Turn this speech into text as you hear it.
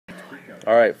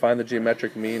All right, find the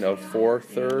geometric mean of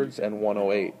 4/3 and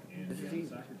 108.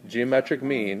 Geometric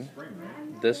mean,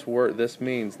 this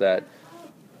means that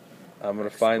I'm going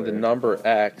to find the number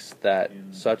x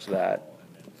such that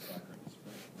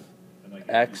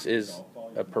x is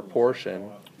a proportion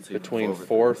between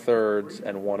 4/3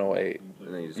 and 108.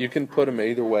 You can put them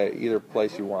either way, either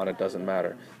place you want, it doesn't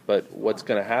matter. But what's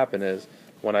going to happen is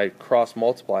when I cross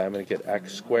multiply, I'm going to get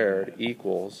x squared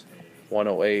equals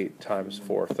 108 times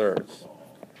 4/3.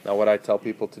 Now what I tell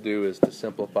people to do is to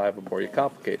simplify before you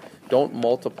complicate. Don't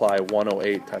multiply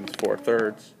 108 times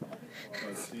 4/3.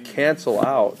 Cancel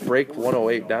out, break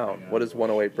 108 down. What does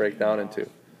 108 break down into?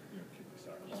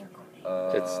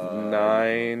 It's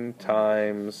 9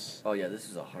 times oh yeah, this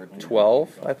is a hard one.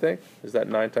 12, I think. Is that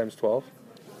 9 times 12?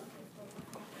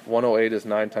 108 is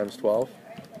 9 times 12?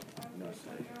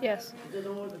 Yes.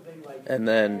 And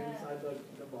then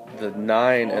the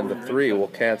 9 and the 3 will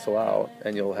cancel out,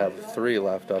 and you'll have 3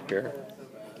 left up here.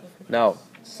 Now,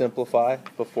 simplify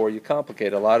before you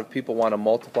complicate. A lot of people want to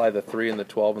multiply the 3 and the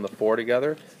 12 and the 4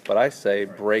 together, but I say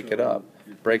break it up.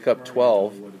 Break up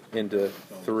 12 into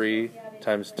 3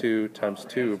 times 2 times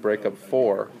 2. Break up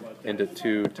 4 into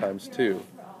 2 times 2.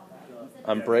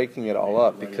 I'm breaking it all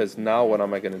up because now what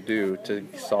am I going to do to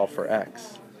solve for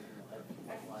x?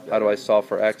 How do I solve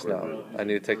for x now? I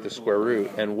need to take the square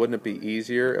root. And wouldn't it be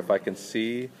easier if I can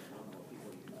see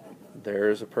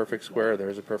there's a perfect square,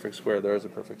 there's a perfect square, there's a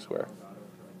perfect square?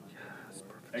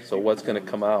 So what's going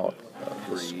to come out?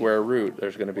 The square root.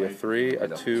 There's going to be a 3, a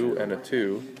 2, and a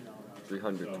 2.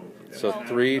 300. So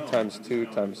 3 times 2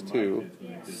 times 2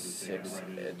 6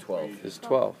 and 12 is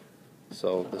 12.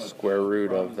 So the square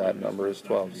root of that number is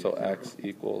 12. So x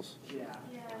equals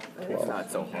 12. It's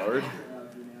not so hard.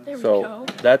 There we So go.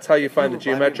 that's how you find the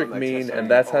geometric mean,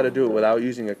 and that's how to do it without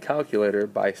using a calculator,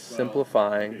 by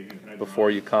simplifying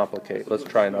before you complicate. Let's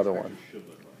try another one.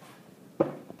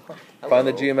 Find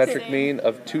the geometric mean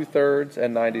of 2/3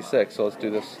 and 96. So let's do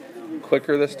this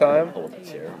quicker this time. Hold it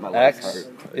here. My leg's X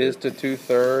hurt. is to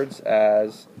 2/3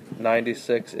 as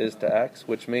 96 is to x,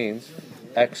 which means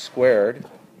x squared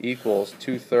equals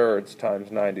 2/3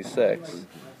 times 96.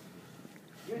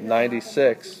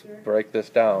 96, break this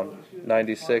down.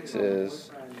 96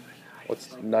 is,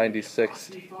 what's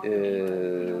 96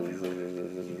 is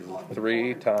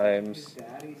 3 times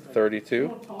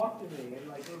 32,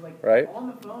 right?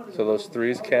 So those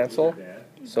 3's cancel.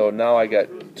 So now I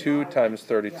get 2 times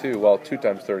 32. Well, 2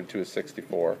 times 32 is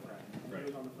 64.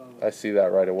 I see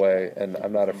that right away, and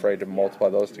I'm not afraid to multiply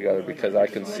those together because I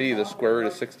can see the square root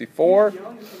of 64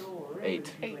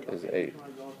 8. is 8.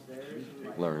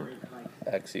 Learn.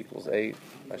 X equals 8.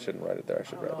 I shouldn't write it there. I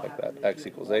should write it like that. X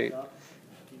equals 8.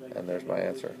 And there's my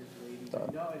answer.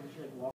 Done.